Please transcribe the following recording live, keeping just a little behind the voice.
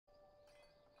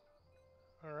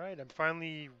Alright, I'm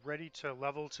finally ready to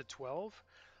level to 12.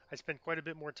 I spent quite a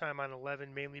bit more time on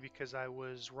 11, mainly because I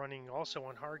was running also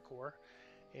on hardcore,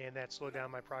 and that slowed down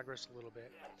my progress a little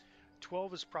bit.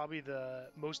 12 is probably the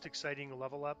most exciting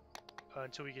level up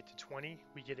until we get to 20.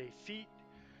 We get a feat,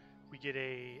 we get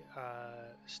a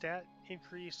stat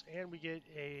increase, and we get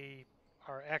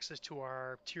our access to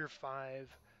our tier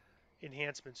 5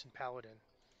 enhancements in Paladin.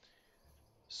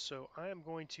 So I am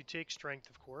going to take strength,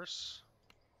 of course.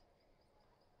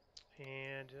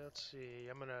 And let's see,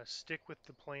 I'm going to stick with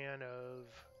the plan of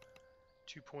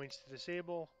 2 points to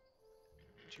disable,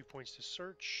 2 points to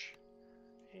search,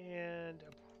 and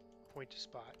a point to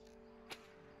spot.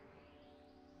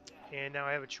 And now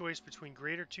I have a choice between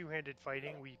greater two-handed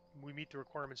fighting, we meet the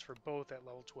requirements for both at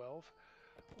level 12,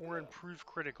 or improved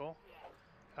critical.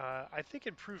 I think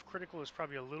improved critical is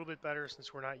probably a little bit better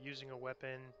since we're not using a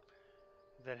weapon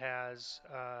that has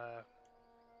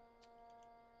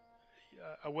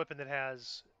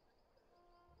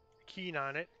keen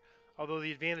on it. Although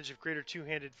the advantage of greater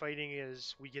two-handed fighting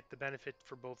is we get the benefit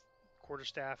for both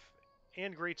quarterstaff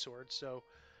and greatsword. So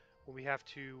when we have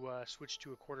to switch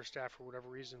to a quarterstaff for whatever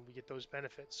reason, we get those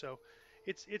benefits. So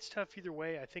it's tough either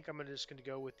way. I think I'm just going to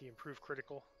go with the improved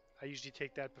critical. I usually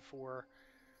take that before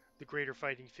the greater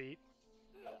fighting feat.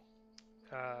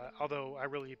 Although I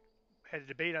really had a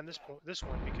debate on this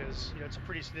one because it's a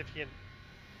pretty significant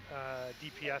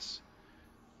DPS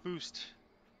boost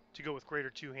to go with greater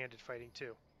two-handed fighting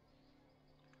too.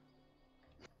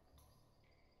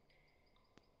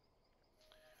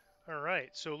 All right,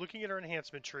 so looking at our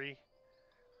enhancement tree,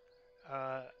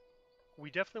 uh,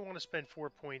 we definitely want to spend 4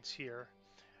 points here,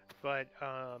 but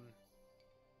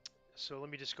so let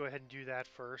me just go ahead and do that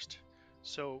first.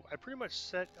 So I pretty much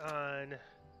set on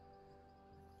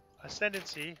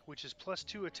Ascendancy, which is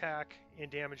 +2 attack and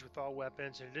damage with all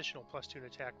weapons, an additional +2 in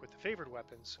attack with the favored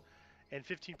weapons, and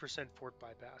 15% fort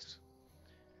bypass.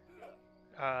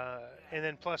 And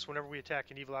then plus, whenever we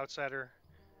attack an evil outsider,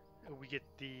 we get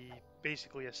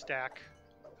basically a stack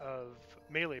of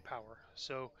melee power.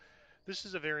 So this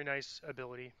is a very nice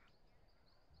ability.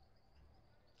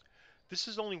 This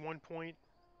is only 1 point,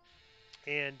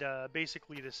 and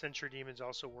basically the Censure Demons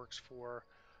also works for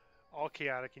all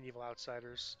chaotic and evil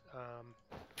outsiders.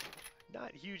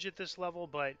 Not huge at this level,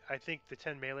 but I think the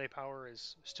 10 melee power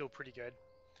is still pretty good.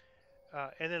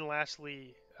 And then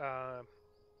lastly,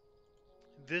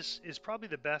 this is probably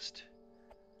the best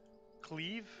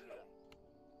cleave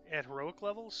at heroic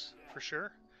levels for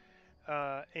sure.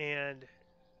 And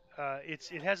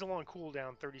it has a long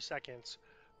cooldown, 30 seconds,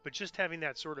 but just having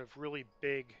that sort of really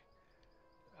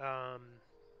um,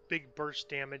 big burst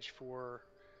damage for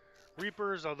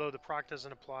Reapers, although the proc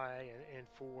doesn't apply, and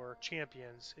for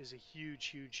champions is a huge,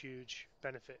 huge, huge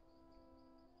benefit.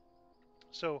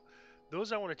 So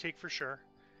those I want to take for sure.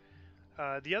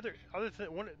 The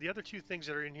other two things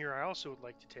that are in here I also would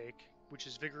like to take, which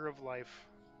is Vigor of Life.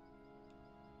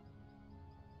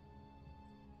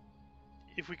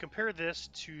 If we compare this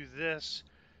to this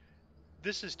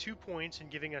is 2 points and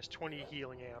giving us 20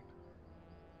 healing amp.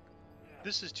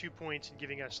 This is 2 points and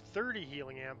giving us 30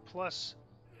 healing amp plus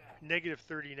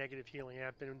 -30 negative healing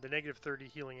amp, and the -30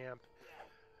 healing amp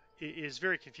is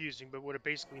very confusing. But what it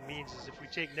basically means is if we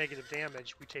take negative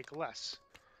damage, we take less.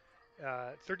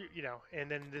 30, and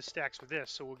then this stacks with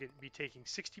this, so we'll be taking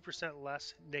 60%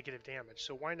 less negative damage.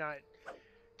 So why not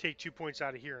take 2 points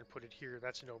out of here and put it here?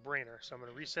 That's a no-brainer. So I'm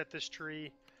going to reset this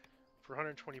tree for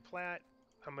 120 plat.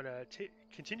 I'm going to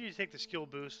continue to take the skill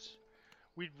boosts.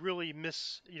 We'd really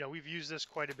we've used this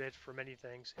quite a bit for many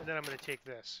things. And then I'm going to take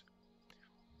this.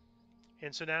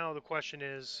 And so now the question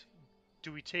is,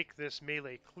 do we take this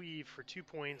melee cleave for 2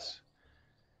 points?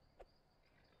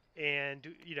 And,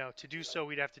 to do so,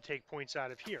 we'd have to take points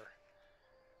out of here.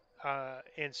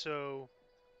 And so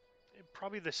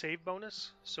probably the save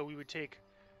bonus. So we would take,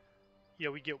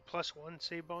 we get +1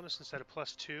 save bonus instead of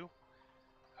 +2.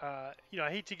 I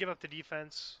hate to give up the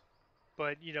defense,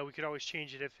 but, we could always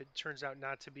change it if it turns out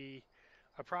not to be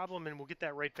a problem, and we'll get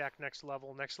that right back next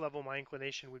level. Next level, my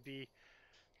inclination would be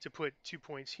to put 2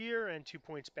 points here and 2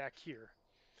 points back here.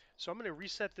 So I'm going to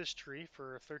reset this tree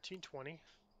for 1320,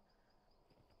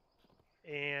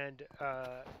 and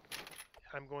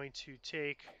I'm going to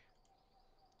take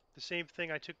the same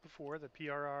thing I took before, the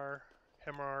PRR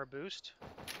MRR boost,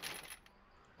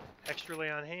 extra lay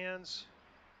on hands,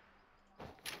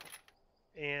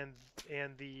 and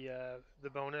the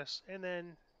bonus, and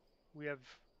then we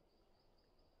have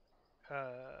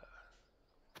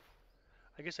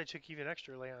I guess I took even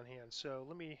extra lay on hands. So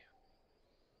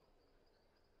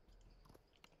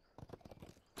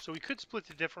so we could split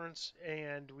the difference,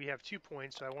 and we have 2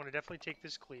 points. So I want to definitely take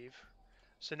this cleave.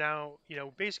 So now,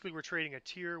 basically we're trading a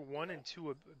tier 1 and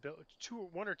 2,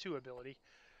 1 or 2 ability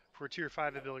for a tier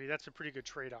 5 ability. That's a pretty good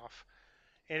trade-off.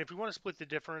 And if we want to split the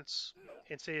difference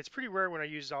and say it's pretty rare when I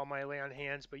use all my lay on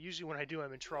hands, but usually when I do,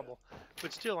 I'm in trouble.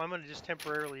 But still, I'm going to just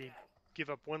temporarily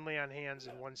give up 1 lay on hands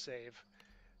and 1 save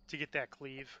to get that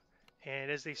cleave.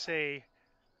 And as they say,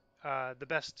 the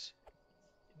best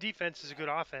defense is a good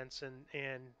offense,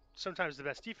 and sometimes the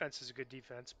best defense is a good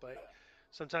defense, but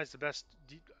sometimes the best,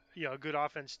 a good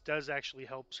offense does actually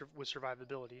help with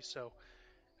survivability. So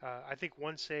I think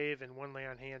 1 save and 1 lay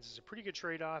on hands is a pretty good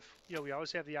trade-off. We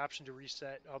always have the option to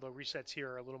reset, although resets here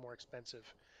are a little more expensive.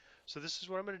 So this is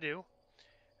what I'm going to do.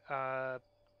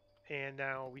 And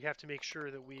now we have to make sure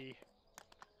that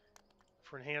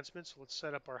for enhancements, let's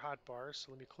set up our hotbars.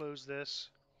 So let me close this.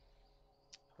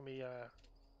 Let me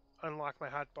unlock my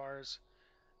hotbars.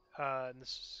 And this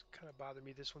is kind of bothering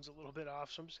me. This one's a little bit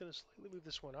off, so I'm just going to slightly move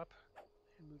this one up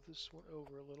and move this one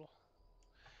over a little.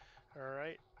 All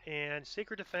right. And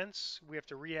Sacred Defense, we have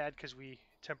to re-add because we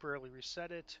temporarily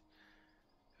reset it.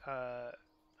 I'm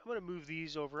going to move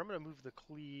these over. I'm going to move the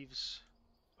cleaves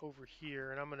over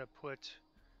here, and I'm going to put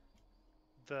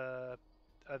the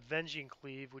Avenging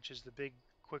Cleave, which is the big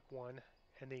quick one,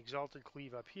 and the Exalted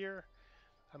Cleave up here.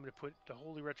 I'm going to put the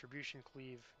Holy Retribution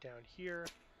Cleave down here.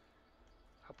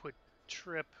 I'll put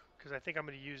Trip, because I think I'm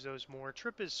going to use those more.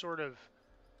 Trip is sort of,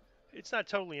 it's not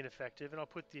totally ineffective, and I'll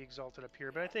put the Exalted up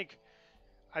here, but I think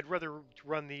I'd rather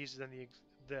run these than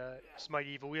the Smite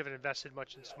Evil. We haven't invested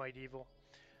much in Smite Evil.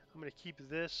 I'm going to keep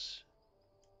this,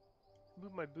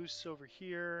 move my boosts over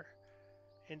here,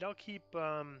 and I'll keep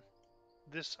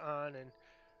this on and,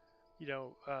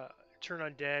 turn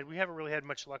undead. We haven't really had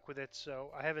much luck with it,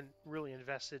 so I haven't really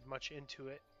invested much into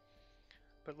it.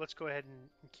 But let's go ahead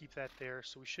and keep that there.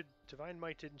 So we should, Divine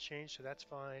Might didn't change, so that's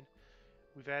fine.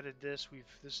 We've added this,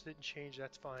 this didn't change,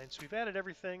 that's fine. So we've added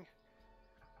everything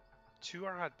to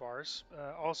our hotbars.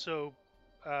 Also,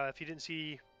 if you didn't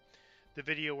see the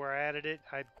video where I added it,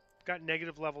 I got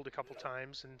negative leveled a couple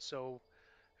times, and so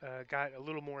got a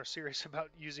little more serious about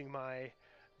using my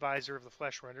Visor of the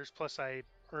Flesh Renders. Plus, I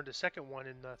earned a second one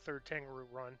in the third Tangle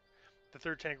run. The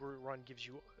third Tangle run gives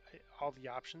you all the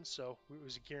options, so it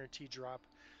was a guaranteed drop.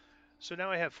 So now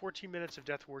I have 14 minutes of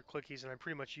Death Ward clickies, and I'm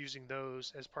pretty much using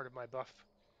those as part of my buff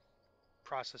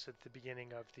process at the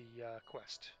beginning of the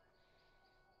quest.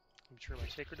 Let me turn my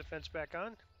Sacred Defense back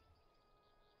on.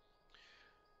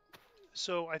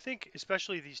 So I think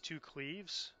especially these 2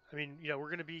 cleaves, I mean,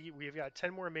 we've got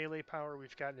 10 more melee power,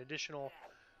 we've got an additional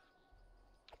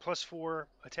 +4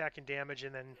 attack and damage,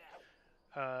 and then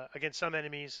against some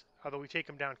enemies, although we take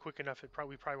them down quick enough,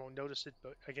 we probably won't notice it,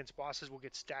 but against bosses we'll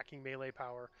get stacking melee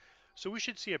power. So we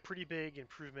should see a pretty big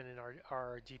improvement in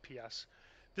our DPS.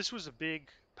 This was a big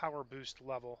power boost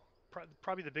level,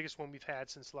 probably the biggest one we've had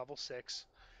since level 6,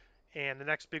 and the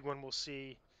next big one we'll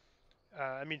see,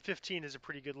 15 is a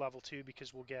pretty good level too,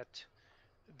 because we'll get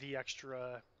the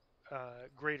extra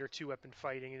greater 2-weapon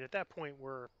fighting, and at that point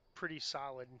we're pretty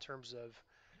solid in terms of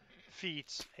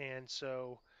feats, and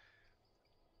so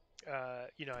I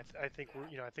think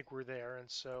we're there,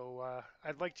 and so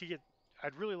I'd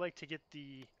really like to get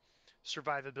the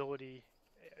survivability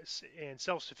and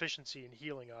self-sufficiency and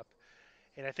healing up,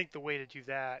 and I think the way to do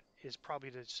that is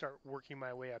probably to start working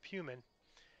my way up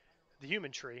the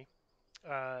human tree,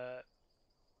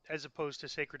 as opposed to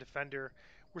Sacred Defender.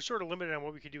 We're sort of limited on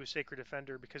what we could do with Sacred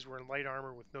Defender because we're in light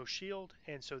armor with no shield,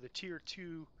 and so the tier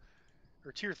 2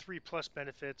 or tier 3 plus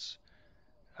benefits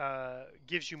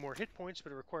gives you more hit points,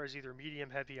 but it requires either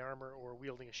medium heavy armor or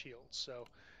wielding a shield. So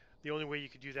the only way you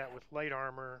could do that with light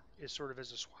armor is sort of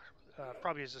as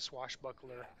probably as a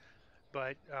swashbuckler,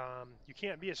 but you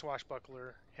can't be a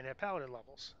swashbuckler and have paladin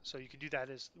levels. So you could do that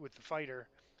as with the fighter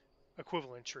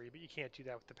equivalent tree, but you can't do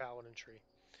that with the paladin tree.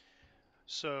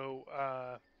 So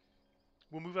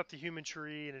we'll move up the human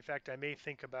tree, and in fact, I may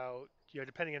think about,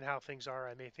 depending on how things are,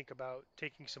 I may think about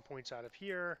taking some points out of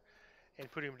here and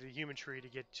putting them to the human tree to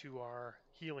get to our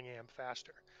healing amp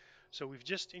faster. So we've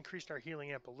just increased our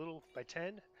healing amp a little by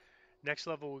 10. Next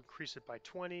level we'll increase it by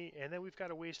 20, and then we've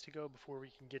got a ways to go before we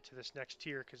can get to this next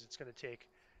tier, because it's going to take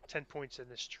 10 points in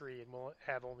this tree, and we'll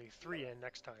have only 3 in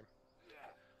next time.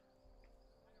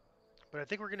 But I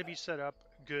think we're going to be set up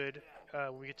good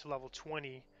when we get to level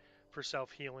 20 for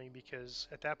self-healing, because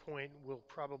at that point we'll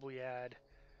probably add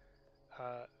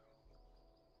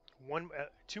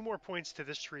 2 more points to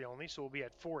this tree only, so we'll be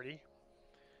at 40.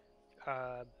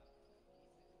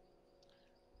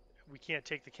 We can't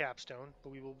take the capstone,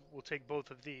 but we'll take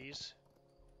both of these.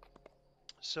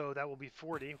 So that will be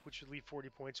 40, which would leave 40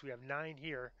 points. We have 9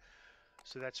 here,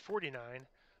 so that's 49.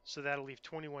 So that'll leave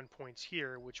 21 points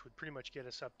here, which would pretty much get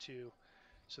us up to,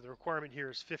 so the requirement here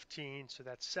is 15, so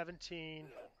that's 17,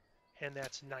 and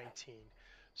that's 19.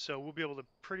 So we'll be able to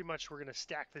pretty much, we're going to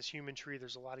stack this human tree.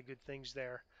 There's a lot of good things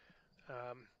there.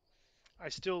 Um, I'm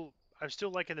still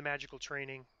liking the magical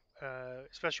training,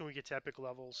 especially when we get to epic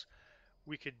levels.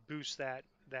 We could boost that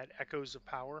echoes of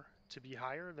power to be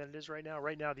higher than it is right now.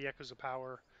 Right now, the echoes of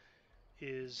power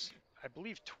is, I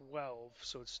believe, 12,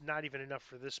 so it's not even enough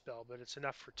for this spell, but it's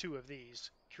enough for 2 of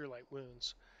these Cure Light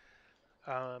Wounds.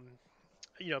 Um,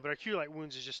 but our Cure Light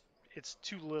Wounds is just, it's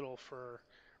too little for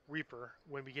Reaper.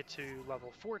 When we get to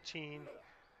level 14,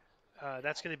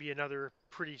 that's going to be another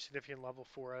pretty significant level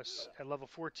for us. At level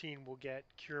 14, we'll get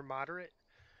Cure Moderate,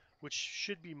 which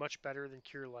should be much better than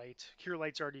Cure Light. Cure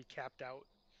Light's already capped out.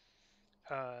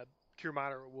 Uh, Cure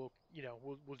Moderate will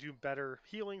do better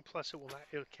healing, plus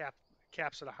it'll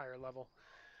caps at a higher level.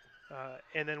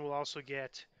 And then we'll also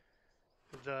get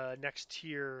the next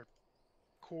tier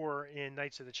core in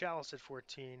Knights of the Chalice at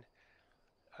 14,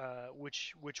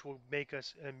 which will make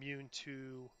us immune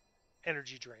to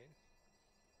energy drain.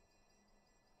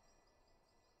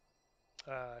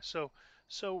 So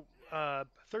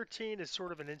 13 is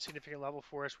sort of an insignificant level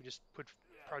for us. We just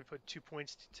probably put 2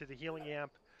 points to the healing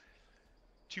amp,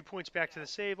 2 points back to the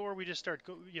save, or we just start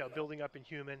building up in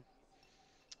human.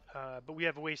 But we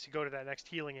have a ways to go to that next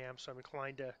healing amp, so I'm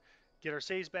inclined to get our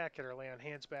saves back, get our lay on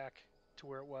hands back to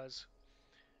where it was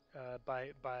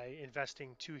by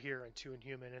investing 2 here and 2 in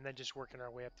human, and then just working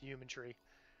our way up the human tree.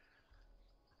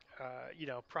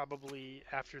 Probably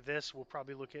after this, we'll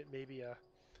probably look at maybe a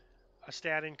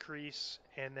stat increase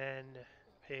and then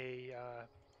a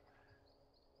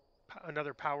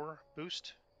another power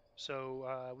boost.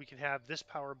 So we can have this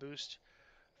power boost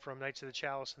from Knights of the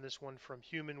Chalice and this one from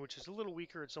Human, which is a little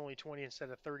weaker. It's only 20 instead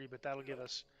of 30, but that'll give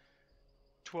us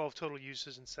 12 total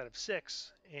uses instead of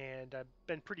 6. And I've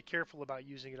been pretty careful about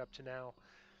using it up to now,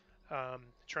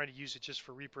 trying to use it just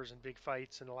for Reapers and big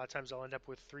fights. And a lot of times I'll end up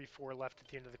with 3, 4 left at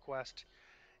the end of the quest.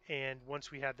 And once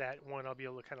we have that one, I'll be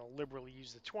able to kind of liberally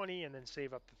use the 20 and then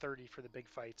save up the 30 for the big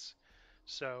fights.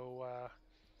 So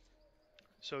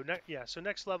so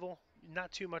next level,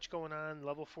 not too much going on.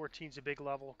 Level 14 is a big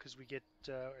level because we get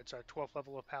it's our 12th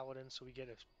level of Paladin, so we get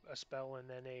a spell and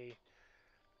then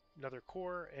another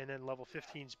core, and then level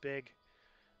 15 is big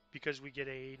because we get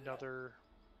another.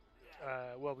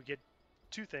 We get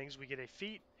 2 things. We get a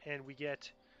feat and we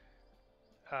get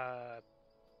uh,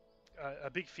 a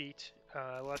big feat.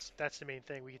 That's the main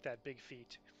thing. We get that big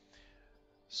feat.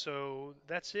 So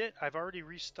that's it. I've already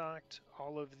restocked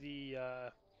all of the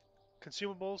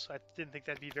consumables. I didn't think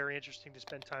that'd be very interesting to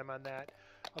spend time on that.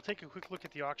 I'll take a quick look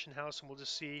at the auction house and we'll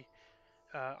just see.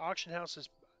 Auction house's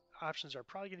options are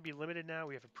probably going to be limited now.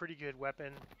 We have a pretty good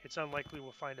weapon. It's unlikely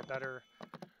we'll find a better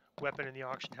weapon in the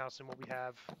auction house than what we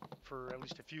have for at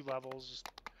least a few levels,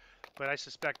 but I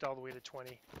suspect all the way to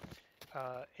 20.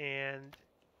 And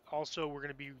also we're going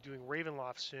to be doing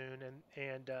Ravenloft soon,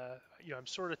 and I'm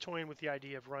sort of toying with the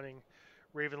idea of running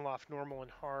Ravenloft normal and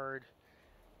hard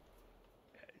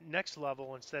next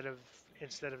level instead of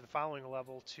the following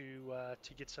level to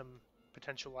get some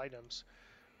potential items.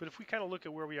 But if we kind of look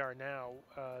at where we are now,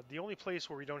 the only place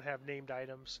where we don't have named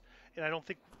items, and I don't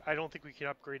think we can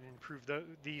upgrade and improve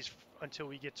these until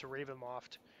we get to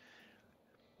Ravenloft,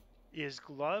 is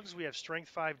gloves. We have Strength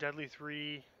 5, Deadly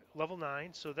 3, Level 9,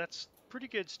 so that's pretty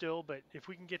good still. But if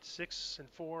we can get 6 and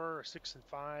 4 or 6 and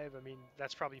 5, I mean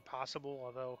that's probably possible.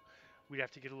 Although we'd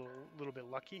have to get a little bit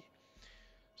lucky.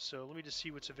 So let me just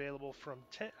see what's available from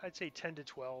 10. I'd say 10 to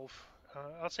 12.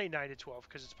 I'll say 9 to 12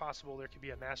 because it's possible there could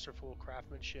be a masterful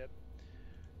craftsmanship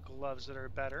gloves that are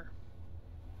better.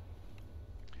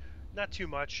 Not too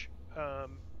much.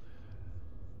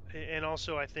 And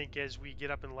also, I think as we get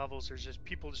up in levels, there's just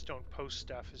people just don't post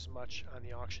stuff as much on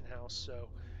the auction house. So,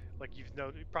 like you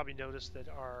probably noticed that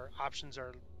our options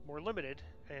are more limited,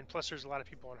 and plus there's a lot of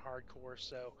people on hardcore,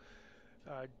 so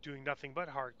doing nothing but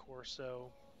hardcore.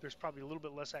 So there's probably a little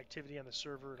bit less activity on the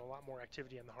server and a lot more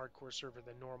activity on the hardcore server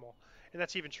than normal. And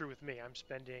that's even true with me. I'm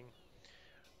spending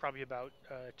probably about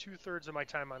 2/3 of my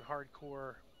time on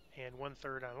hardcore and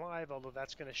 1/3 on live, although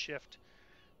that's going to shift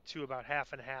to about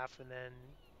half and half, and then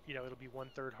it'll be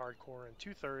 1/3 hardcore and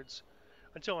 2/3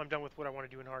 until I'm done with what I want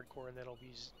to do in hardcore, and then it'll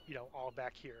be all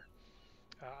back here.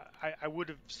 I would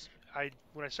have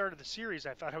when I started the series,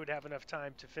 I thought I would have enough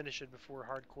time to finish it before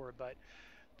hardcore, but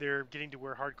they're getting to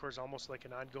where hardcore is almost like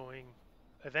an ongoing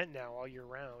event now all year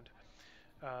round.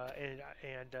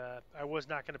 And I was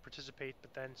not going to participate,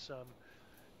 but then some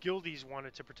guildies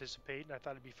wanted to participate, and I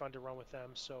thought it'd be fun to run with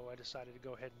them, so I decided to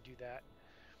go ahead and do that.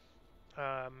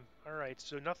 All right,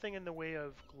 so nothing in the way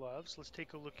of gloves. Let's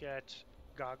take a look at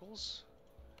goggles.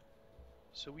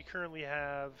 So we currently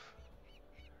have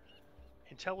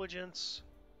intelligence,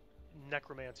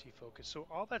 necromancy focus. So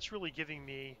all that's really giving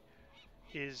me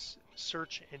is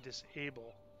search and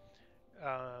disable.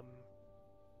 Um,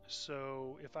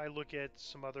 so if I look at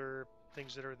some other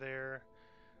things that are there,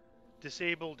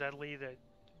 disable deadly, that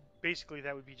basically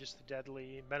that would be just the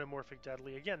deadly, metamorphic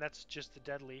deadly. Again, that's just the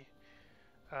deadly.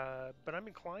 But I'm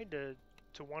inclined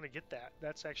to want to get that.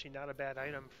 That's actually not a bad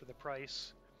item for the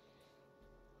price.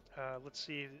 Let's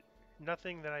see,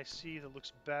 nothing that I see that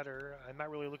looks better. I'm not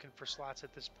really looking for slots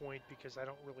at this point because I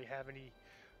don't really have any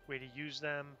way to use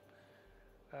them.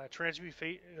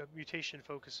 Transmutation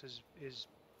focus is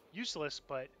useless,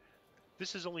 but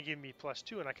this is only giving me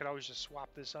 +2, and I could always just swap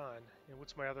this on. And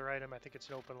what's my other item? I think it's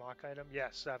an open lock item. Yeah,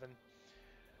 7.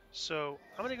 So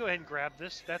I'm going to go ahead and grab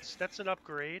this. That's an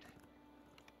upgrade.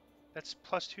 That's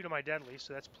 +2 to my deadly,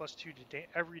 so that's +2 to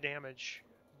every damage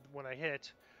when I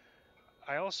hit.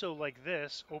 I also like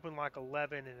this, open lock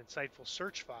 11 and insightful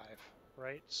search 5,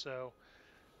 right? So,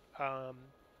 um,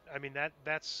 I mean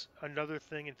that's another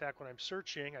thing. In fact, when I'm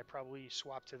searching, I probably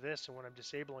swap to this, and when I'm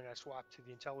disabling, I swap to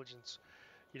the intelligence.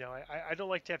 You know, I don't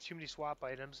like to have too many swap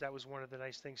items. That was one of the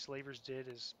nice things Slavers did,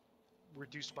 is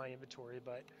reduce my inventory,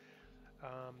 but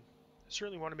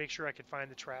certainly want to make sure I could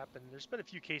find the trap, and there's been a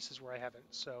few cases where I haven't.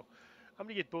 So I'm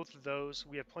gonna get both of those.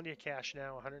 We have plenty of cash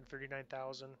now,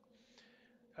 139,000.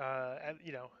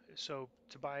 You know, so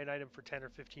to buy an item for 10 or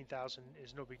 15,000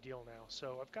 is no big deal now.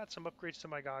 So I've got some upgrades to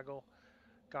my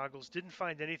goggles. Didn't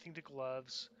find anything to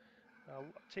gloves. I'll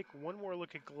take one more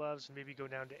look at gloves and maybe go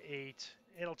down to 8,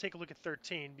 and I'll take a look at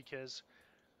 13 because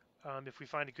if we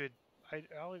find a good,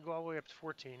 I'll go all the way up to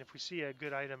 14. If we see a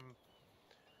good item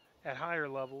at higher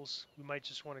levels, we might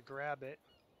just want to grab it.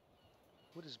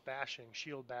 What is bashing?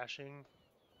 Shield bashing.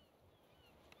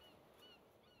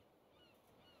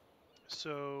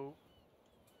 So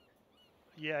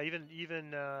yeah, even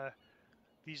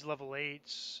these level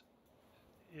 8s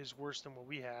is worse than what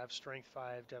we have. Strength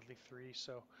 5, Deadly 3.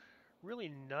 So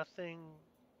really nothing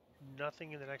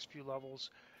in the next few levels.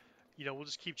 You know, we'll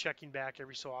just keep checking back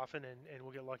every so often, and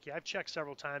we'll get lucky. I've checked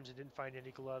several times and didn't find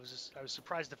any gloves. I was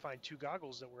surprised to find 2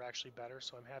 goggles that were actually better,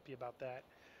 so I'm happy about that.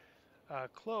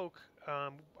 Cloak,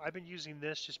 I've been using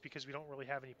this just because we don't really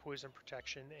have any poison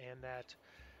protection, and that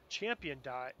champion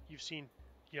dot, you've seen,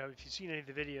 you know, if you've seen any of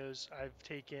the videos, I've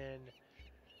taken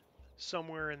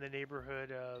somewhere in the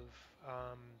neighborhood of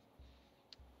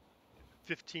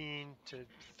 15 to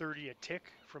 30 a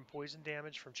tick from poison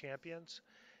damage from champions,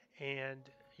 and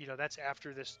you know that's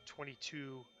after this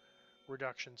 22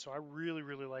 reduction. So I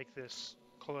really like this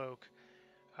cloak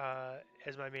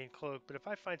as my main cloak. But if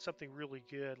I find something really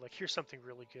good, like here's something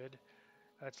really good.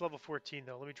 It's level 14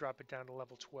 though. Let me drop it down to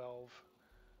level 12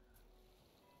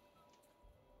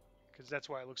 because that's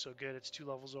why it looks so good. It's 2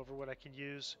 levels over what I can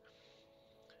use.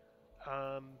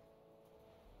 Um,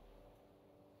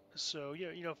 so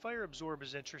fire absorb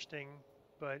is interesting,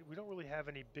 but we don't really have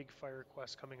any big fire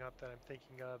quests coming up that I'm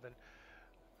thinking of. And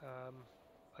um,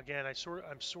 again,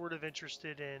 I'm sort of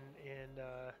interested in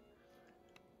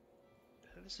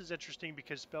this is interesting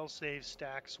because spell save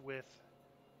stacks with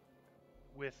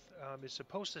is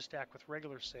supposed to stack with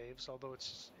regular saves, although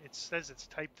it says it's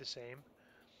typed the same.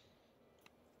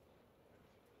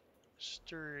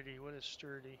 Sturdy, what is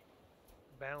sturdy?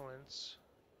 Balance.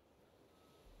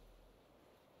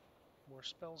 More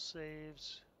spell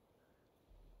saves.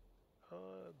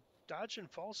 Dodge and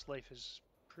false life is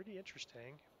pretty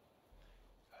interesting.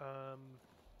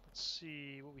 Let's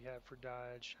see what we have for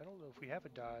dodge. I don't know if we have a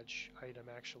dodge item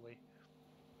actually.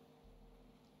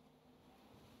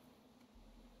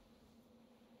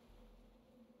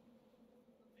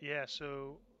 Yeah,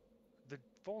 so the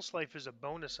false life is a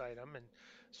bonus item, and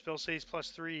spell saves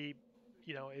 +3.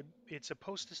 You know, it's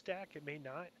supposed to stack. It may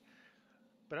not,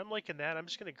 but I'm liking that. I'm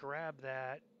just going to grab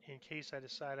that in case I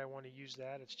decide I want to use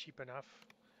that. It's cheap enough.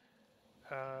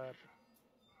 Uh,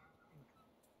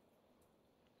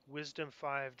 Wisdom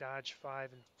 5, Dodge 5,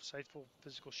 and Insightful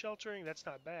Physical Sheltering. That's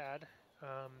not bad.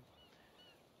 I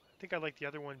think I like the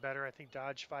other one better. I think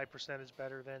Dodge 5% is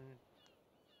better than,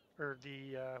 or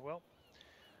well,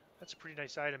 that's a pretty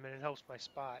nice item, and it helps my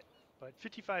spot. But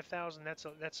 55,000, that's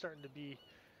starting to be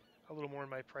a little more in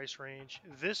my price range.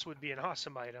 This would be an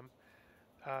awesome item,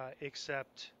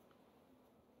 except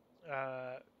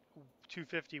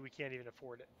 250 we can't even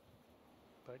afford it.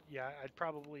 But yeah, I'd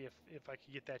probably, if I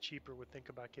could get that cheaper, would think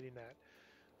about getting that.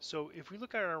 So if we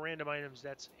look at our random items,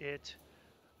 that's it.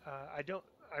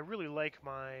 I really like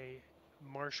my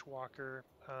Marshwalker.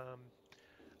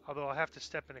 Although I'll have to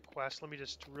step in a quest. Let me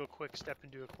just real quick step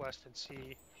into a quest and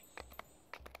see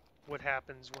what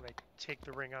happens when I take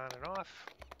the ring on and off.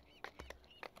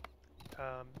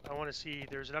 I want to see,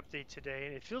 there's an update today,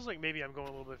 and it feels like maybe I'm going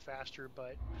a little bit faster,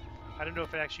 but I don't know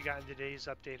if it actually got in today's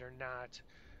update or not.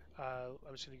 I'm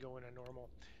just going to go in on normal.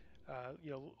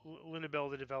 You know, Linda Bell,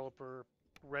 the developer,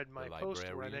 read my post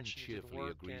where I mentioned it didn't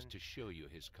work, agrees and to show you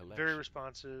his collection. very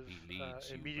responsive. He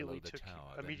leads you below the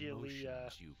tower, then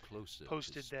motions you closer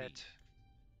Posted to that speed.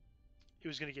 it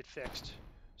was going to get fixed.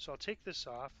 So I'll take this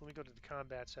off. Let me go to the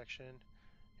combat section,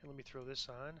 and let me throw this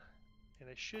on. And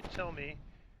it should tell me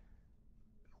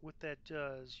what that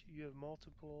does. You have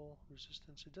multiple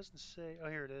resistance. It doesn't say. Oh,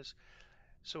 here it is.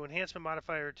 So enhancement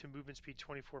modifier to movement speed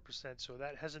 24%. So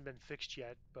that hasn't been fixed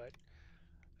yet, but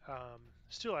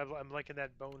still, I'm liking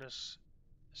that bonus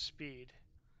speed.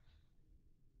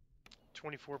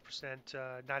 24%,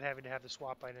 not having to have the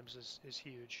swap items is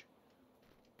huge.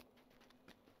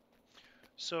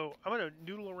 So I'm going to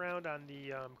noodle around on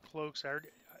the cloaks.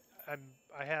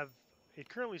 I have it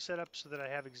currently set up so that I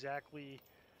have exactly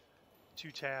 2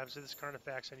 tabs of this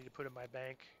Carnifex I need to put in my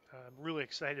bank. I'm really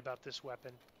excited about this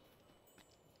weapon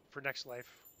for Next Life.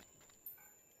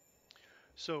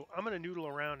 So I'm going to noodle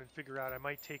around and figure out, I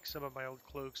might take some of my old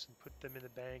cloaks and put them in the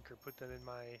bank or put them in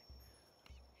my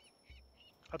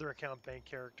other account bank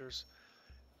characters.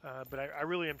 But I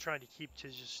really am trying to keep to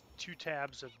just 2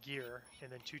 tabs of gear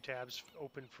and then 2 tabs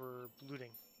open for looting.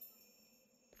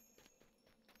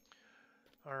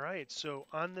 Alright, so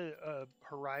on the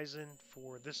horizon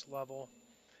for this level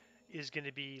is going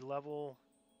to be level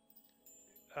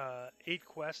 8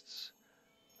 quests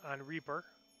on Reaper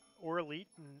or Elite,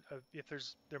 and if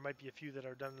there might be a few that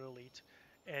are done in Elite,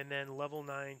 and then level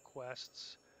 9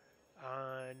 quests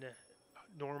on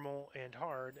normal and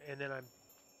hard, and then I'm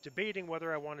debating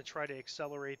whether I want to try to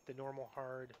accelerate the normal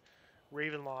hard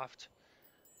Ravenloft.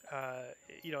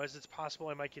 You know, as it's possible,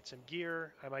 I might get some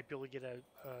gear. I might be able to get a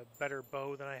better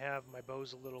bow than I have. My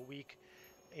bow's a little weak,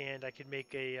 and I could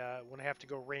make when I have to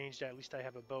go ranged, at least I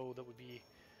have a bow that would be,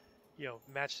 you know,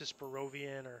 match this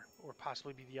Barovian or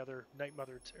possibly be the other Night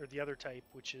Mother or the other type,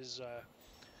 which is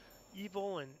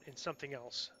evil and something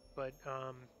else. But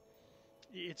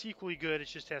it's equally good. It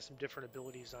just has some different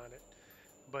abilities on it.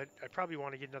 But I probably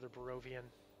want to get another Barovian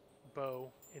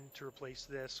bow to replace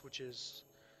this, which is,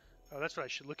 oh, that's what I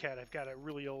should look at. I've got a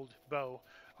really old bow,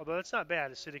 although that's not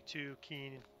bad. Acidic 2,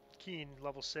 Keen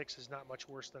level 6 is not much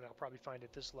worse than I'll probably find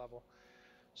at this level.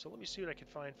 So let me see what I can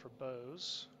find for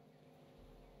bows.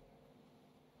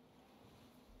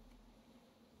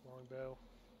 Longbow.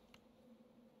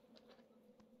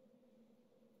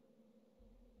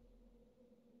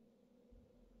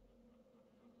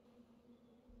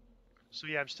 So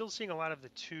yeah, I'm still seeing a lot of the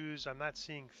 2s. I'm not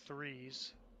seeing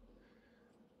 3s.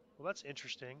 Well, that's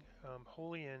interesting.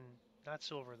 Holy and not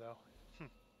silver though.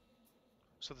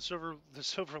 So the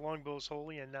silver longbow is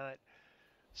holy and not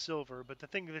silver. But the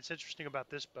thing that's interesting about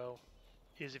this bow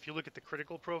is if you look at the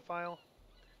critical profile,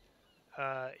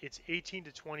 it's 18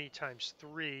 to 20 times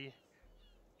 3.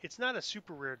 It's not a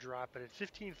super rare drop, but at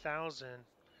 15,000,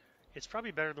 it's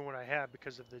probably better than what I have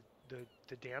because of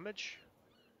the damage,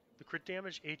 the crit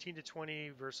damage. 18 to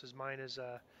 20 versus mine is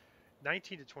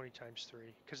 19 to 20 times 3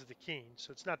 because of the keen,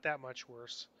 so it's not that much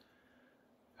worse.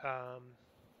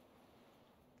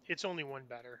 It's only 1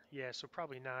 better, yeah, so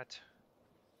probably not.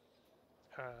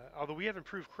 Although we have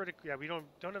improved critical, yeah, we don't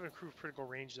have improved critical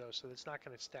range though, so it's not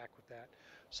going to stack with that.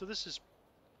 So this is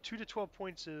 2 to 12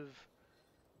 points of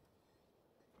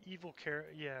evil care,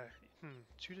 yeah,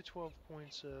 2 to 12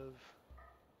 points of,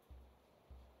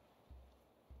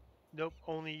 nope,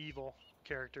 only evil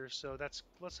characters, so that's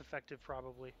less effective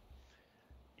probably.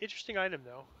 Interesting item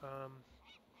though.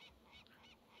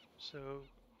 So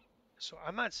So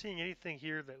I'm not seeing anything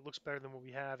here that looks better than what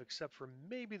we have, except for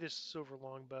maybe this silver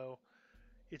longbow.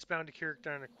 It's bound to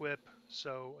character and equip,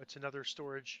 so it's another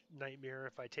storage nightmare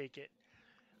if I take it.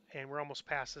 And we're almost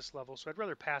past this level, so I'd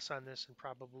rather pass on this and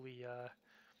probably,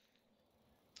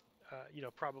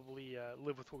 probably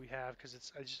live with what we have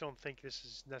because I just don't think this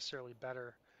is necessarily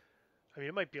better. I mean,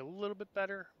 it might be a little bit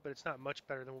better, but it's not much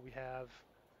better than what we have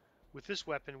with this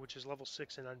weapon, which is level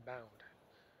 6 and unbound.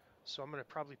 So I'm going to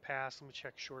probably pass. Let me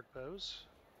check short bows.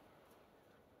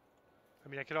 I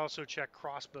mean, I could also check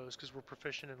crossbows because we're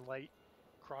proficient in light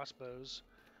crossbows.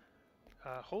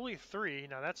 Holy 3,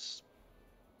 now that's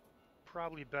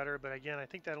probably better, but again, I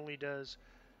think that only does,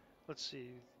 let's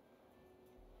see.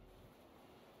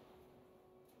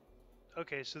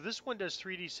 Okay, so this one does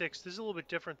 3d6. This is a little bit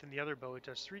different than the other bow. It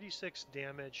does 3d6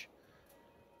 damage,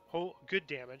 good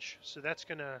damage, so that's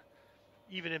going to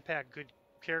even impact good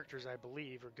characters, I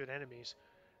believe, or good enemies.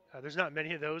 There's not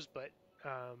many of those, but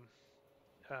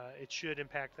it should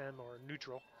impact them, or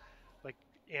neutral, like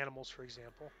animals, for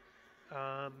example.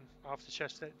 I'll have to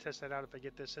test that out if I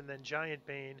get this. And then Giant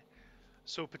Bane.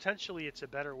 So potentially it's a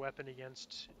better weapon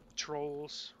against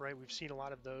trolls, right? We've seen a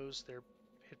lot of those. They're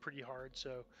hit pretty hard.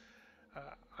 So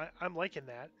I'm liking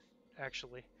that,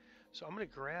 actually. So I'm going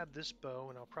to grab this bow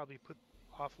and I'll probably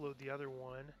offload the other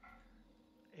one.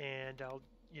 And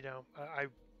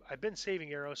I've been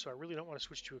saving arrows, so I really don't want to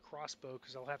switch to a crossbow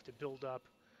because I'll have to build up.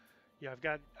 Yeah,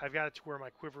 I've got it to where my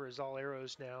quiver is all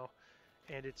arrows now,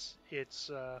 and it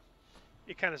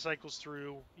kind of cycles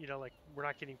through. Like we're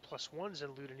not getting +1s in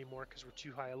loot anymore because we're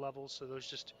too high a level. So those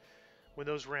just when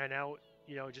those ran out,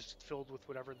 it just filled with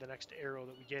whatever the next arrow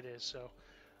that we get is. So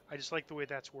I just like the way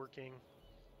that's working.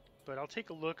 But I'll take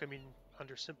a look. I mean,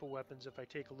 under simple weapons, if I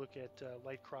take a look at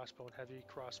light crossbow and heavy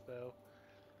crossbow,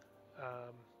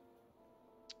 um,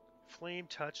 flame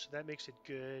touch, so that makes it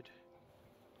good.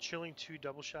 Chilling 2,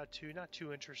 double shot 2, not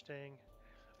too interesting.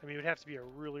 I mean, it would have to be a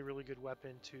really, really good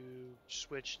weapon to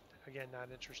switch. Again, not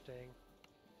interesting.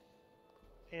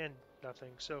 And nothing.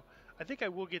 So I think I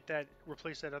will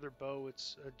replace that other bow.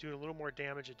 It's doing a little more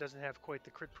damage. It doesn't have quite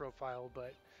the crit profile,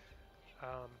 but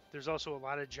there's also a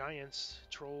lot of giants,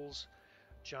 trolls,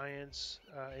 giants,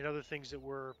 and other things that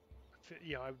were,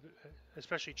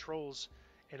 especially trolls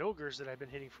and ogres that I've been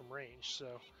hitting from range.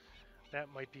 So that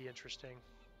might be interesting.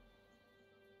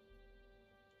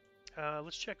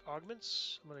 Let's check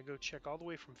augments. I'm going to go check all the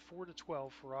way from 4 to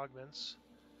 12 for augments.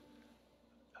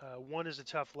 1 is a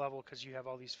tough level because you have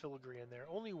all these filigree in there.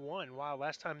 Only 1. Wow,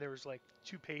 last time there was like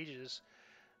 2 pages.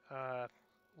 Uh,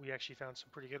 we actually found some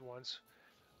pretty good ones.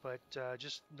 But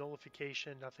just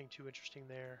nullification, nothing too interesting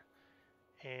there.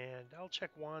 And I'll check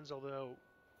wands, although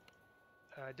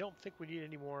I don't think we need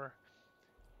any more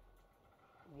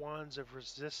wands of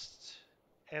resist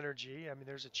energy. I mean,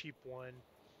 there's a cheap one.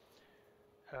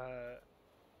 I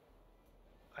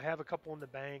have a couple in the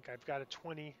bank. I've got a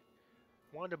 20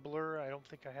 wand of blur. I don't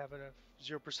think I have a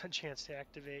 0% chance to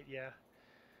activate. Yeah,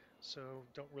 so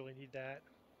don't really need that.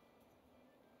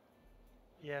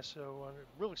 Yeah, so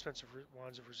real expensive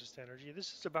wands of resist energy.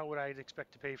 This is about what I'd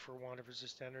expect to pay for a wand of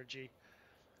resist energy.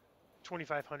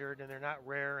 2,500, and they're not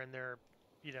rare, and they're,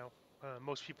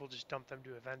 most people just dump them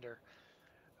to a vendor.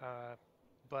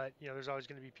 But there's always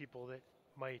going to be people that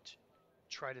might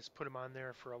try to put them on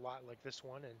there for a lot like this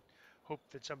one, and hope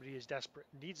that somebody is desperate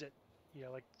and needs it.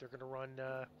 Like they're going to run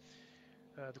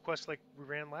the quest like we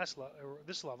ran or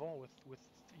this level with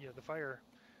the fire,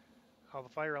 all the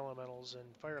fire elementals and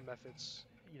fire methods.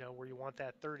 Where you want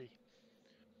that 30.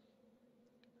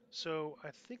 So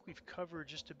I think we've covered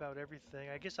just about everything.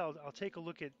 I guess I'll take a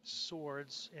look at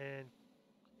swords and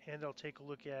I'll take a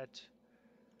look at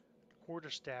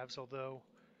quarterstaves, although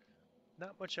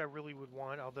not much I really would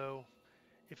want. Although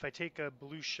if I get a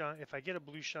blue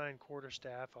shine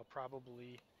quarterstaff, I'll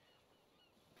probably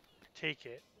take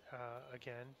it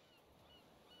again.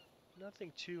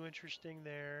 Nothing too interesting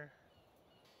there.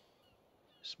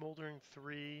 Smoldering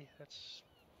 3, that's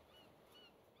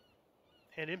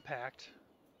an impact,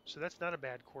 so that's not a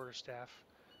bad quarterstaff.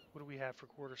 What do we have for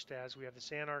quarterstaffs? We have this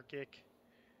anarchic,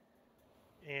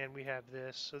 and we have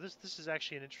this. So this is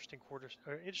actually an interesting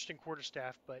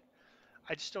quarterstaff, but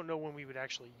I just don't know when we would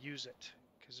actually use it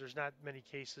because there's not many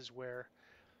cases where,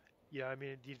 I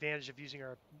mean, the advantage of using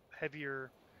our heavier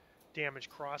damage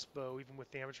crossbow, even with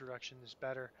damage reduction, is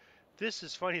better. This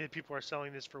is funny that people are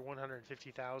selling this for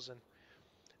 150,000.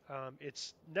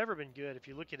 It's never been good. If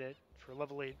you look at it for a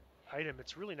level 8 item,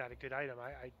 it's really not a good item.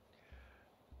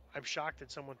 I'm shocked that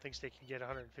someone thinks they can get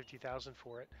 150,000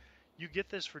 for it. You get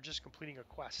this for just completing a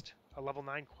quest, a level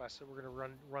 9 quest that we're going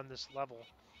to run this level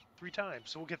 3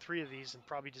 times. So we'll get 3 of these and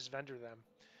probably just vendor them.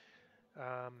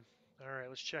 All right,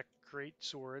 let's check great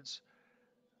swords.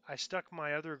 I stuck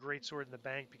my other great sword in the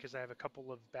bank because I have a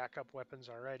couple of backup weapons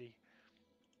already.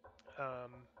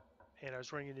 And I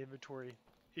was running into inventory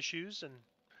issues, and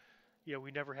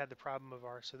we never had the problem of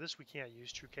so this we can't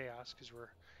use True Chaos because we're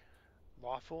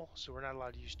lawful, so we're not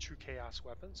allowed to use True Chaos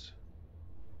weapons.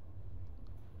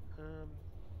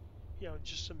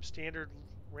 Just some standard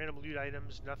random loot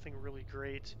items, nothing really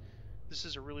great. This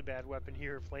is a really bad weapon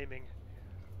here, flaming.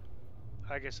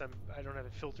 I guess I don't have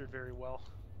it filtered very well.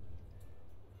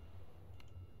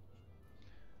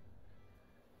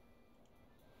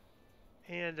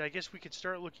 And I guess we could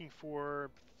start looking for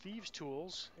thieves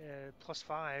tools,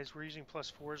 +5s. We're using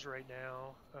 +4s right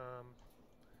now.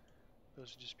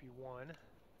 Those would just be 1.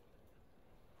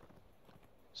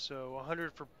 So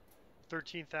 100 for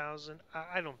 13,000.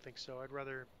 I don't think so. I'd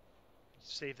rather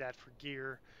save that for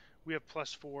gear. We have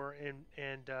 +4,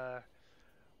 and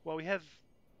well, we have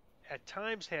at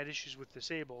times had issues with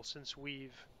disable since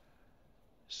we've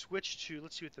switched to,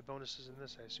 let's see what the bonus is in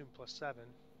this, I assume +7.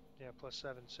 Yeah,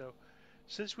 +7. So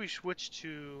since we switched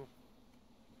to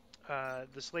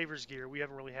the Slaver's Gear, we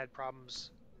haven't really had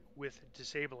problems with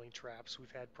disabling traps.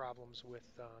 We've had problems with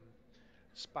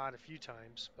spot a few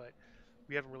times, but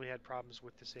we haven't really had problems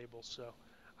with disable. So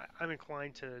I'm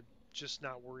inclined to just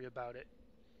not worry about it.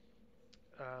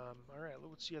 All right,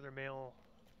 what's the other mail?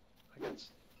 I got,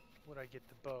 what I get,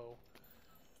 the bow.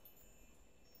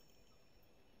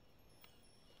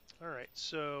 All right,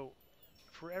 so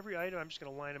for every item, I'm just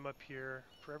going to line them up here.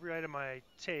 For every item I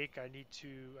take, I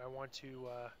want to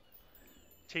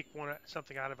take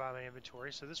something out of my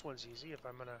inventory. So this one's easy. If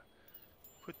I'm going to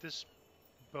put this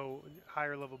bow,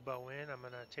 higher level bow in, I'm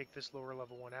going to take this lower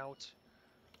level one out.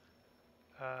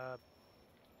 I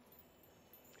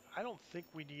don't think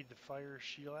we need the fire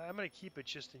shield. I'm going to keep it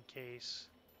just in case.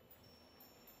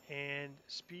 And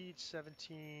speed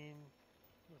 17.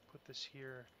 I'll put this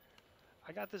here.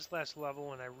 I got this last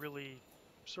level and I really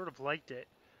sort of liked it.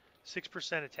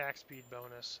 6% attack speed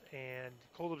bonus and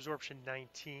cold absorption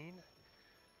 19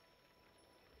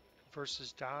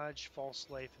 versus dodge, false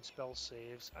life, and spell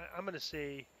saves. I'm going to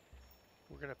say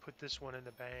we're going to put this one in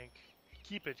the bank.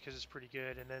 Keep it because it's pretty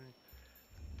good. And then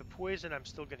the poison I'm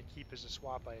still going to keep as a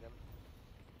swap item.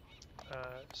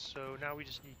 So now we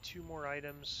just need 2 more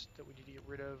items that we need to get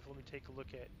rid of. Let me take a look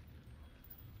at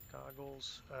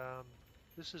goggles.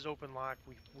 This is open lock.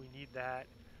 We need that.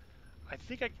 I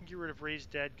think I can get rid of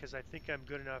Raised Dead because I think I'm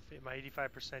good enough in my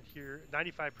 85% here.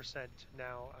 95%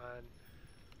 now on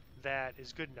that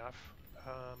is good enough.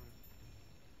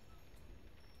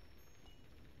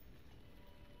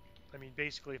 I mean,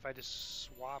 basically, if I just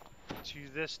swap to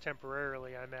this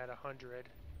temporarily, I'm at 100.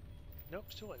 Nope,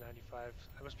 still at 95.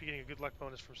 I must be getting a good luck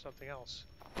bonus from something else.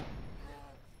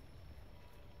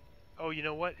 Oh, you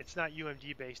know what? It's not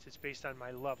UMD based. It's based on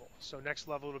my level. So next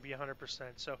level it'll be 100%.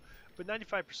 So, but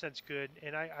 95% is good.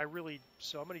 And I really,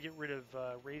 so I'm going to get rid of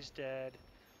Raised Dead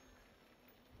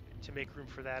to make room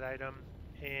for that item.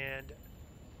 And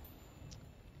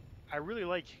I really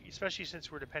like, especially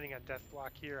since we're depending on death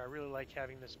block here, I really like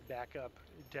having this backup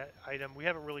item. We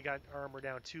haven't really got our armor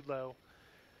down too low.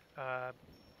 I'm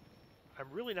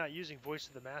really not using Voice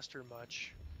of the Master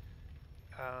much.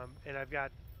 And I've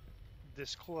got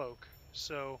this cloak.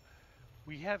 So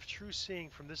we have True Seeing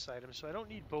from this item, so I don't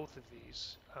need both of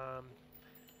these.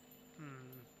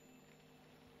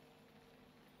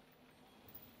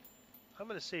 I'm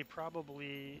going to say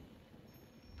probably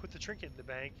put the trinket in the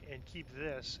bank and keep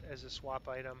this as a swap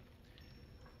item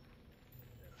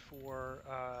for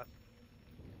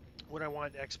when I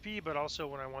want XP, but also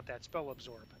when I want that spell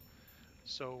absorb.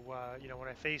 So, you know, when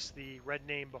I face the red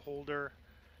name beholder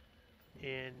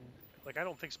in, like, I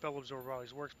don't think spell absorb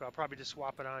always works, but I'll probably just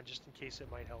swap it on just in case it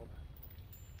might help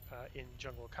in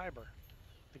Jungle of Kyber,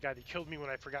 the guy that killed me when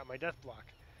I forgot my death block.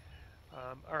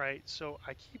 All right, so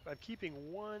I'm keeping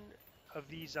one of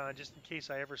these on just in case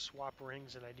I ever swap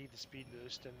rings and I need the speed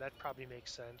boost, and that probably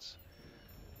makes sense.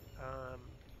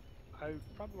 I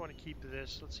probably want to keep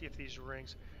this. Let's see if these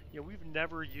rings. You know, we've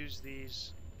never used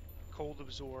these cold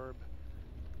absorb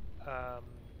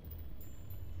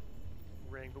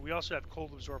ring, but we also have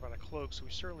cold absorb on a cloak, so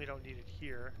we certainly don't need it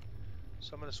here.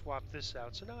 So I'm going to swap this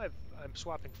out. So now I'm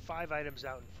swapping 5 items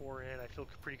out and 4 in. I feel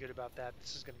pretty good about that.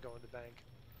 This is going to go in the bank.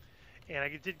 And I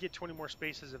did get 20 more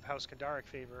spaces of House Kandaric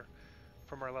favor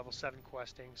from our level 7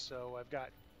 questing, so I've got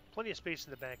plenty of space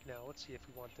in the bank now. Let's see if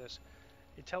we want this.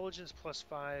 Intelligence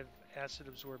 +5, Acid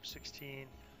Absorb 16.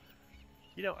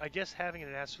 You know, I guess having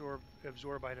an Acid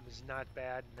Absorb item is not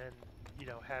bad, and then, you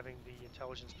know, having the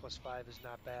Intelligence +5 is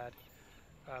not bad.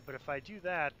 But if I do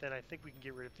that, then I think we can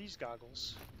get rid of these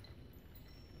goggles,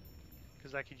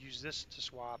 because I could use this to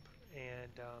swap,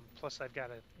 and plus I've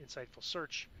got an Insightful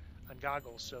Search on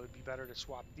goggles, so it'd be better to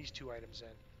swap these 2 items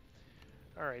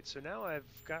in. Alright, so now I've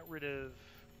got rid of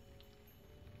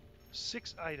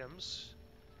 6 items,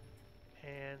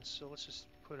 and so let's just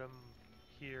put them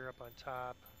here up on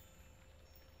top.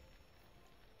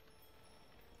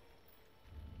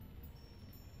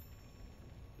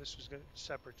 This was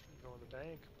separate to go in the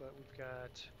bank, but we've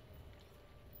got,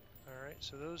 alright,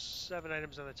 so those 7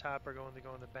 items on the top are going to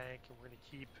go in the bank, and we're going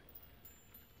to keep,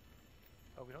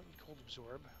 oh, we don't need Cold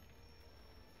Absorb.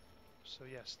 So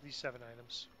yes, these 7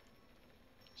 items.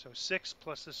 So 6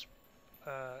 plus this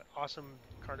awesome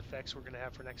card effects we're going to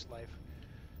have for next life.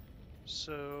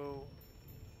 So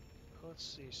let's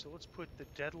see. So let's put the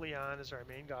Deadly on as our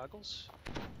main goggles.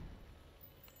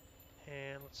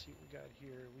 And let's see what we got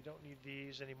here. We don't need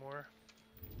these anymore.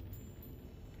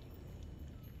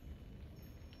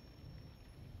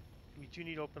 we do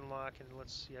need open lock, and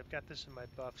let's see, I've got this in my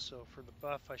buff, so for the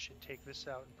buff I should take this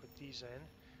out and put these in.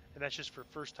 And that's just for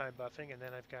first time buffing, and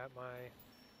then I've got my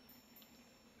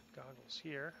goggles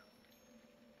here.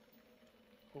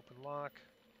 Open lock.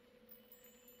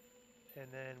 And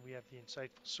then we have the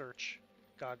insightful search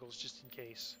goggles just in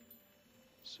case.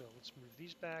 So let's move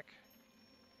these back.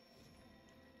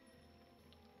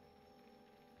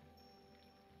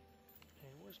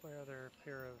 And where's my other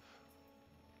pair of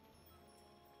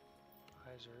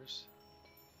visors?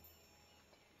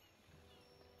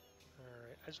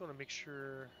 Alright, I just want to make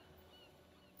sure.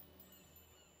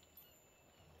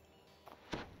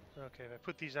 Okay, if I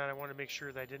put these on, I want to make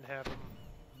sure that I didn't have them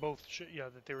both,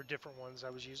 that they were different ones I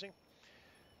was using.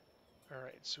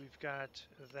 Alright, so we've got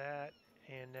that,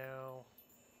 and now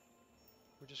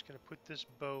we're just going to put this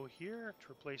bow here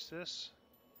to replace this.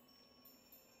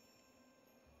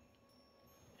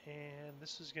 And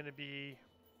this is going to be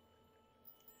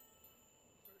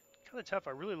kind of tough.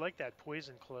 I really like that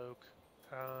poison cloak,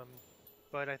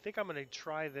 but I think I'm going to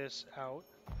try this out.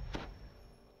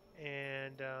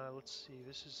 And let's see,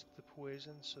 this is the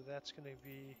poison, so that's going to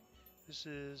be, this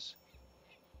is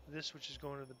this which is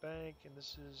going to the bank, and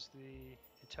this is the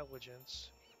intelligence.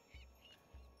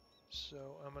 So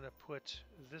I'm going to put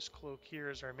this cloak here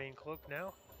as our main cloak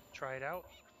now, try it out,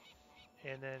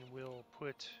 and then we'll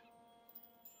put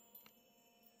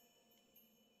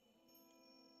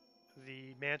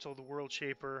the Mantle of the World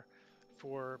Shaper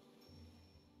for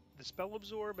the spell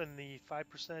absorb, and the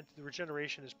 5%. The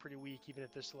regeneration is pretty weak even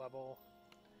at this level.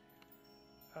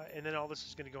 And then all this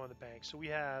is going to go in the bank. So we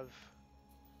have,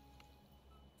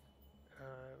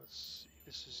 let's see,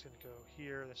 this is going to go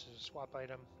here. This is a swap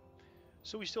item.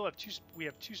 So we still have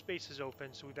two spaces open.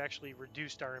 So we've actually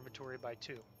reduced our inventory by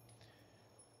 2.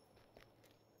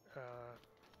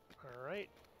 All right.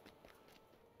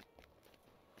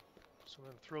 So I'm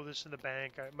going to throw this in the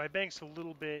bank. My bank's a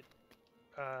little bit.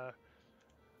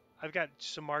 I've got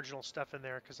some marginal stuff in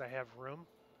there because I have room.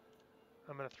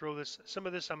 I'm going to throw this. Some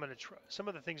of this I'm going to try. Some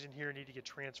of the things in here need to get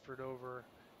transferred over,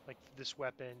 like this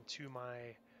weapon, to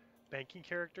my banking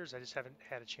characters. I just haven't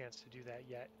had a chance to do that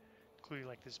yet, including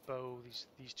like this bow,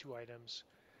 these 2 items.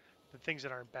 The things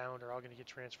that aren't bound are all going to get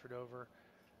transferred over.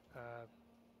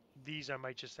 These I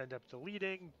might just end up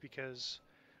deleting because,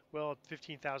 well,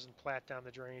 15,000 plat down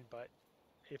the drain. But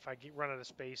if I run out of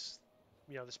space,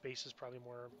 the space is probably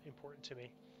more important to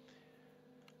me.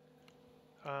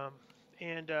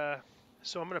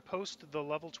 So I'm going to post the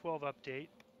level 12 update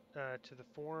to the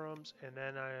forums, and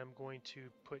then I am going to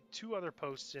put 2 other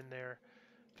posts in there.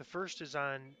 The first is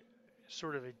on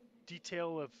sort of a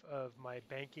detail of my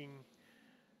banking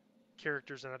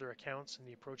characters and other accounts and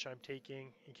the approach I'm taking,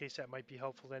 in case that might be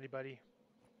helpful to anybody.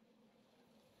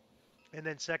 And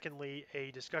then secondly,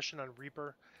 a discussion on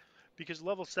Reaper, because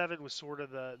level 7 was sort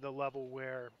of the level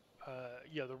where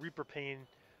the Reaper pain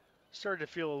started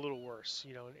to feel a little worse,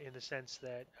 in the sense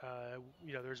that,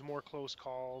 there's more close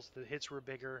calls, the hits were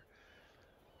bigger.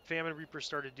 Famine Reaper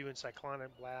started doing Cyclonic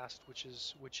Blast, which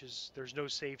is there's no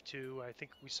save to. I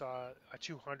think we saw a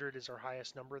 200 is our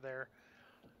highest number there.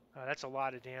 That's a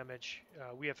lot of damage.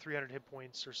 We have 300 hit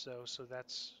points or so, so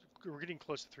we're getting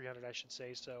close to 300, I should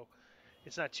say. So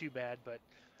it's not too bad, but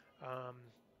um,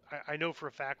 I know for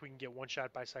a fact we can get one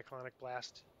shot by Cyclonic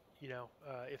Blast.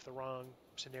 If the wrong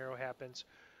scenario happens,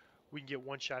 we can get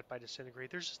one shot by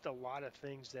Disintegrate. There's just a lot of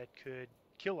things that could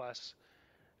kill us,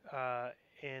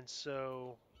 and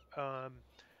so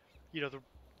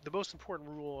the most important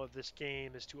rule of this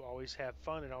game is to always have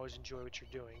fun and always enjoy what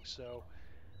you're doing. So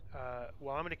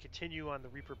while I'm going to continue on the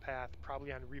Reaper path,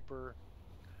 probably on Reaper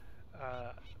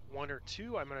 1 or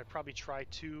 2, I'm going to probably try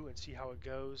 2 and see how it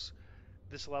goes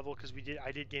this level, because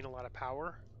I did gain a lot of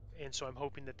power, and so I'm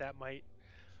hoping that might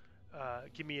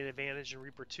give me an advantage in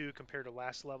Reaper 2 compared to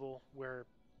last level, where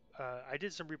I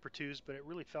did some Reaper 2s, but it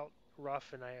really felt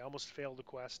rough, and I almost failed a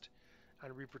quest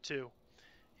on Reaper 2.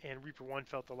 And Reaper 1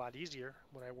 felt a lot easier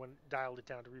when I dialed it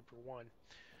down to Reaper 1.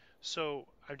 So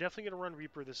I'm definitely going to run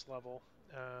Reaper this level.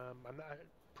 I'm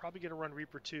probably going to run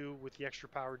Reaper 2 with the extra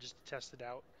power just to test it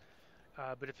out.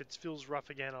 But if it feels rough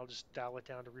again, I'll just dial it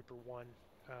down to Reaper 1.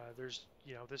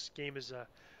 This game is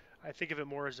I think of it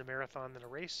more as a marathon than a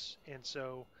race. And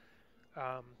so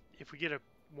if we get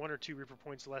 1 or 2 Reaper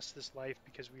points less this life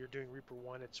because we are doing Reaper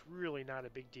 1, it's really not a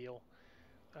big deal.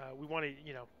 We want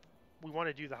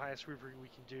to do the highest Reaper we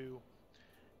can do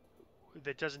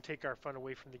that doesn't take our fun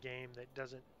away from the game, that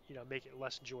doesn't make it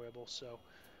less enjoyable. So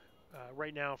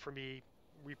right now for me,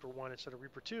 Reaper 1 instead of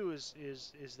Reaper 2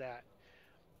 is that.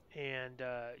 And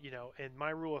and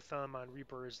my rule of thumb on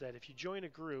Reaper is that if you join a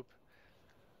group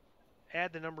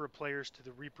add the number of players to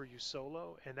the Reaper you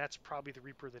solo, and that's probably the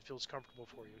Reaper that feels comfortable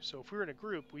for you. So if we were in a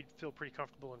group, we'd feel pretty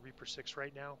comfortable in Reaper 6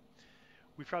 right now.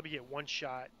 We'd probably get one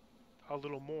shot a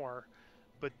little more,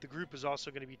 but the group is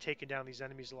also going to be taking down these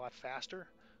enemies a lot faster.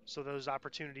 So those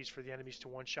opportunities for the enemies to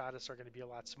one-shot us are going to be a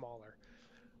lot smaller.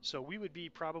 So we would be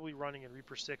probably running in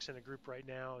Reaper 6 in a group right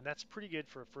now, and that's pretty good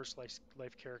for a first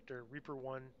life character. Reaper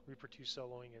 1, Reaper 2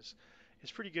 soloing is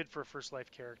pretty good for a first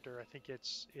life character. I think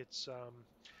it's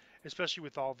especially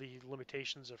with all the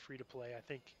limitations of free to play. I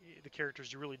think the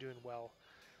characters are really doing well.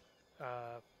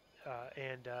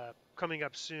 And coming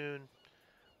up soon,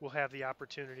 we'll have the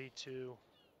opportunity to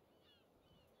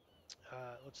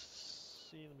let's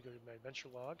see. Let me go to my adventure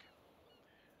log.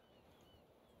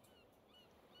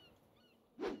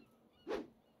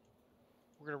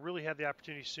 We're going to really have the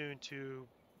opportunity soon to,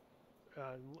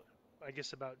 I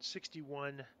guess, about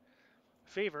 61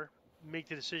 favor, make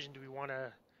the decision: do we want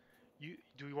to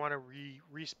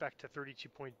respec to 32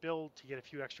 point build to get a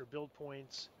few extra build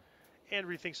points and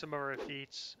rethink some of our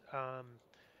feats. I'm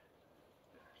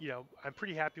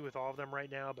pretty happy with all of them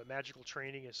right now, but magical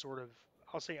training is sort of,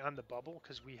 I'll say, on the bubble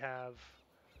because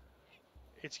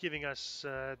it's giving us,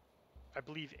 I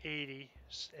believe, 80,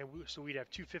 and so we'd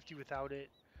have 250 without it,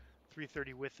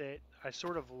 330 with it. I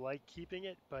sort of like keeping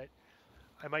it, but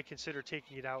I might consider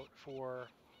taking it out for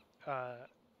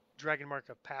Dragon Mark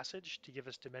of Passage to give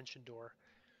us Dimension Door,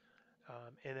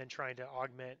 and then trying to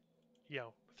augment,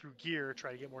 through gear,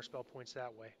 try to get more spell points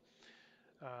that way.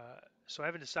 So I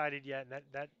haven't decided yet, and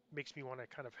that makes me want to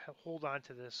kind of hold on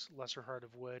to this Lesser Heart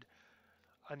of Wood.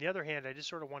 On the other hand, I just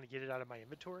sort of want to get it out of my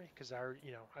inventory because I'm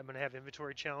going to have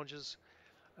inventory challenges.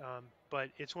 But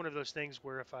it's one of those things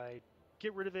where if I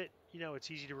get rid of it,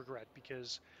 it's easy to regret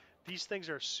because these things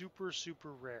are super,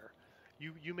 super rare.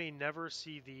 You may never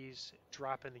see these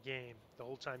drop in the game the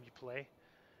whole time you play.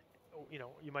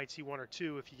 You might see one or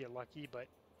two if you get lucky, but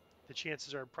the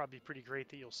chances are probably pretty great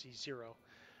that you'll see zero.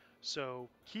 So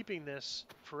keeping this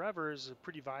forever is a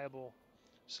pretty viable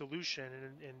solution,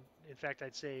 and in fact,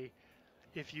 I'd say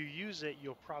if you use it,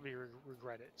 you'll probably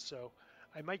regret it. So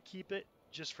I might keep it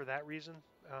just for that reason.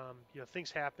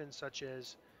 Things happen such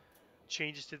as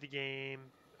changes to the game.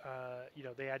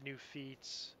 They add new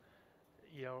feats,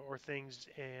 or things,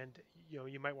 and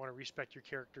you might want to respect your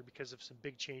character because of some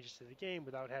big changes to the game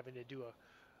without having to do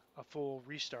a full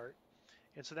restart.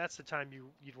 And so that's the time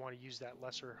you'd want to use that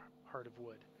Lesser Heart of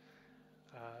Wood.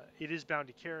 It is bound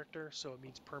to character, so it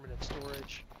means permanent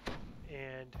storage.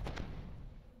 And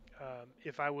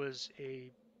if I was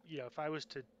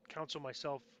to counsel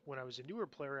myself when I was a newer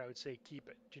player, I would say keep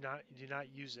it. Do not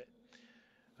use it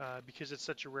because it's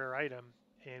such a rare item,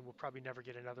 and we'll probably never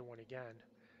get another one again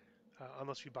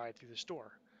unless we buy it through the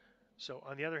store. So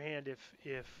on the other hand,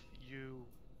 if you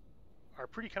are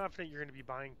pretty confident you're going to be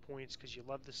buying points because you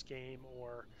love this game,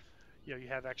 or you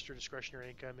have extra discretionary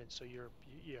income, and so you're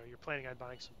planning on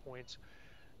buying some points,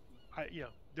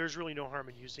 there's really no harm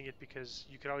in using it because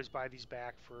you could always buy these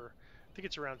back for, I think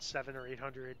it's around 700 or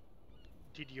 800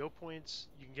 DDO points.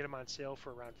 You can get them on sale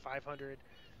for around 500.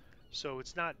 So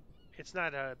it's not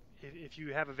if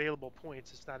you have available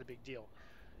points, it's not a big deal.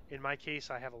 In my case,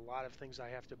 I have a lot of things I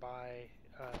have to buy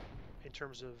in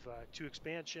terms of 2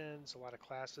 expansions, a lot of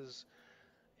classes,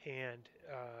 and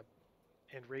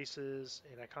races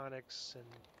and iconics and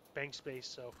bank space.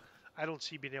 So I don't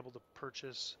see being able to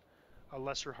purchase a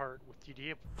Lesser Heart with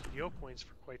DDO points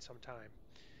for quite some time.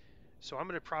 So I'm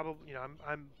going to probably,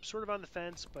 I'm sort of on the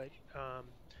fence, but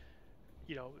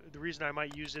the reason I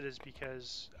might use it is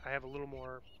because I have a little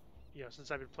more, since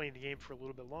I've been playing the game for a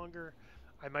little bit longer,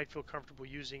 I might feel comfortable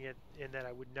using it in that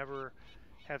I would never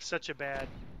have such a bad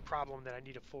problem that I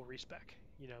need a full respec.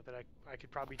 That I could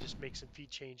probably just make some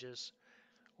feat changes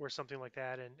or something like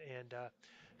that. And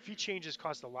feat changes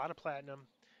cost a lot of platinum,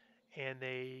 and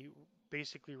they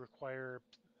basically require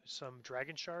some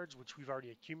dragon shards, which we've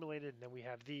already accumulated, and then we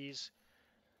have these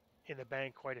in the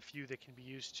bank, quite a few that can be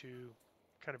used to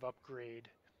kind of upgrade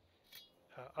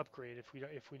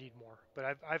if we need more.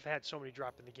 But I've had so many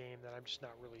drop in the game that I'm just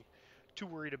not really too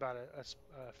worried about a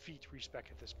feat respec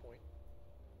at this point.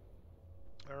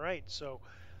 All right, so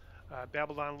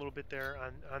babbled on a little bit there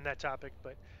on that topic,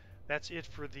 but that's it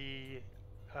for the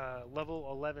level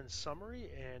 11 summary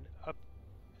and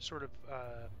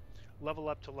level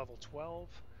up to level 12.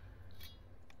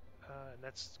 And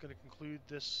that's going to conclude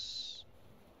this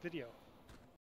video.